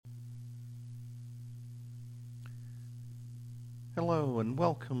Hello, and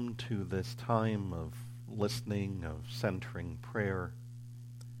welcome to this time of listening, of centering prayer,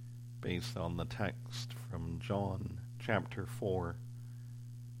 based on the text from John chapter 4,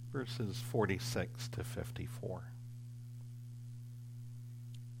 verses 46 to 54.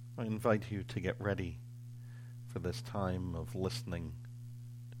 I invite you to get ready for this time of listening,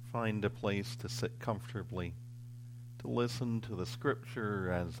 to find a place to sit comfortably, to listen to the Scripture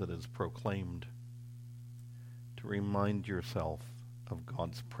as it is proclaimed, to remind yourself of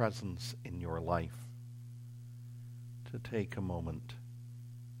God's presence in your life, to take a moment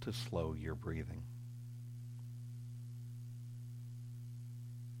to slow your breathing.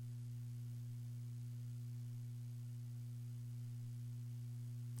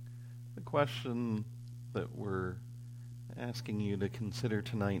 The question that we're asking you to consider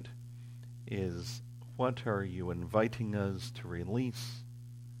tonight is, what are you inviting us to release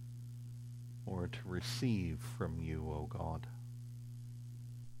or to receive from you, O God?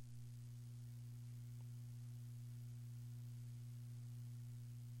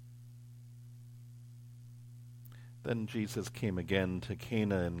 Then Jesus came again to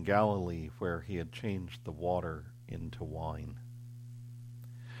Cana in Galilee, where he had changed the water into wine.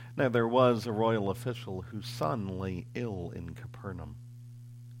 Now there was a royal official whose son lay ill in Capernaum.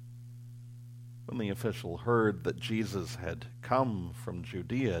 When the official heard that Jesus had come from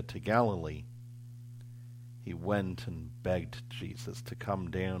Judea to Galilee, he went and begged Jesus to come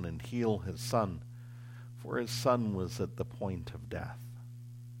down and heal his son, for his son was at the point of death.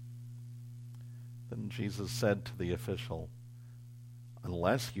 Then Jesus said to the official,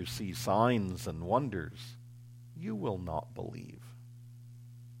 "Unless you see signs and wonders, you will not believe."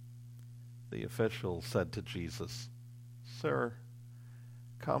 The official said to Jesus, "Sir,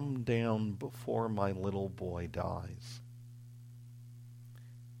 come down before my little boy dies."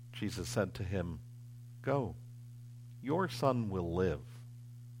 Jesus said to him, "Go, your son will live."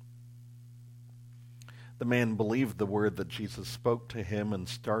 The man believed the word that Jesus spoke to him and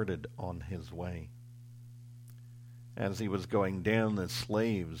started on his way. As he was going down, his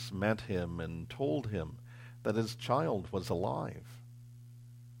slaves met him and told him that his child was alive.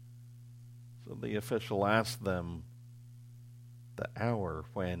 So the official asked them the hour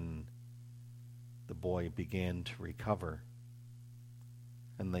when the boy began to recover.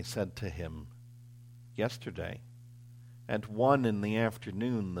 And they said to him, "Yesterday, at 1 in the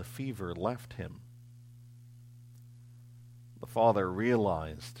afternoon, the fever left him." The father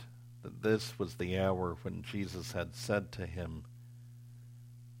realized that this was the hour when Jesus had said to him,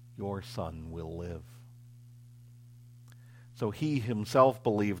 "Your son will live." So he himself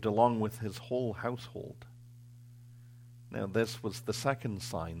believed along with his whole household. Now this was the second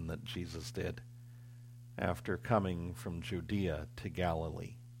sign that Jesus did after coming from Judea to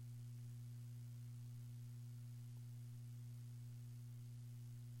Galilee.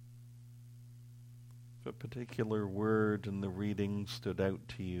 If a particular word in the reading stood out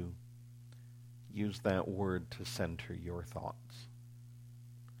to you, use that word to center your thoughts.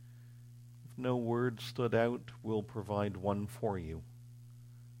 If no word stood out, we'll provide one for you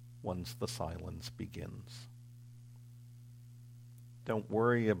once the silence begins. Don't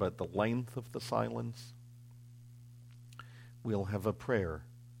worry about the length of the silence. We'll have a prayer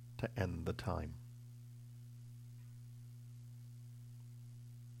to end the time.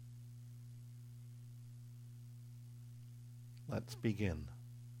 Let's begin.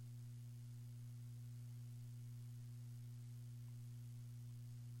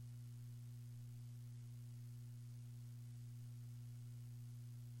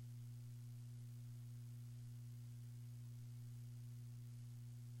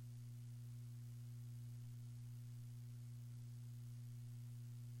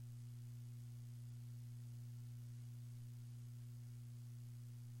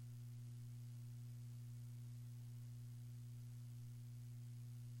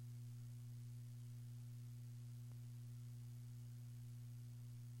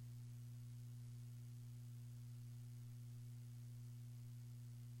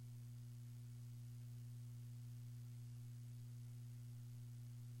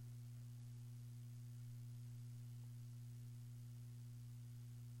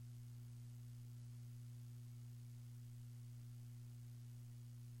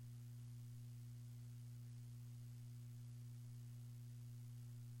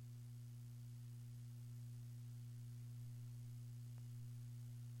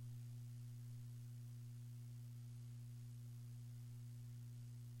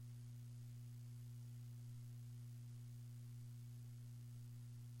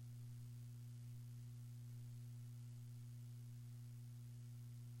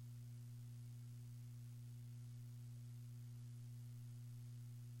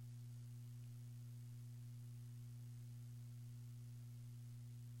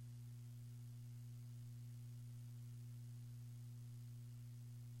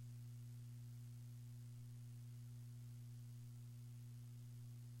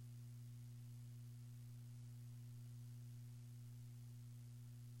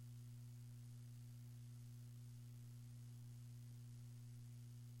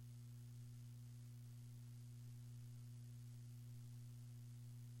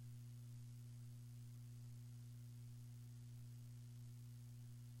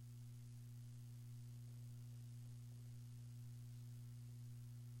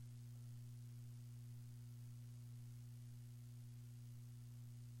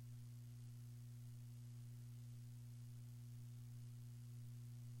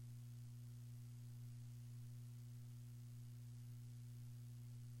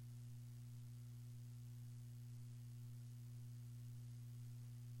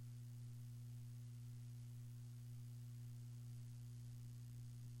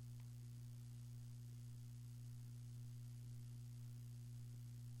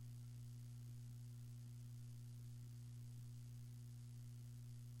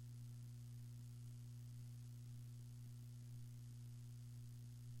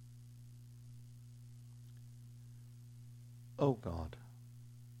 O God,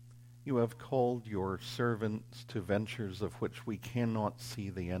 you have called your servants to ventures of which we cannot see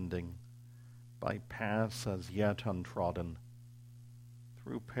the ending, by paths as yet untrodden,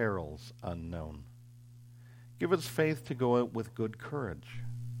 through perils unknown. Give us faith to go out with good courage,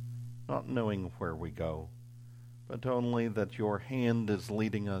 not knowing where we go, but only that your hand is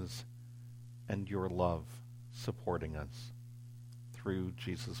leading us and your love supporting us. Through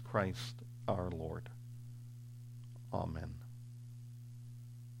Jesus Christ our Lord. Amen.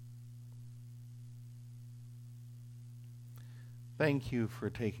 Thank you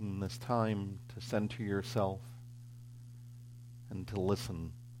for taking this time to center yourself and to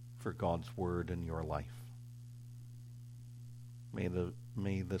listen for God's word in your life.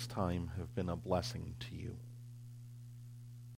 May this time have been a blessing to you.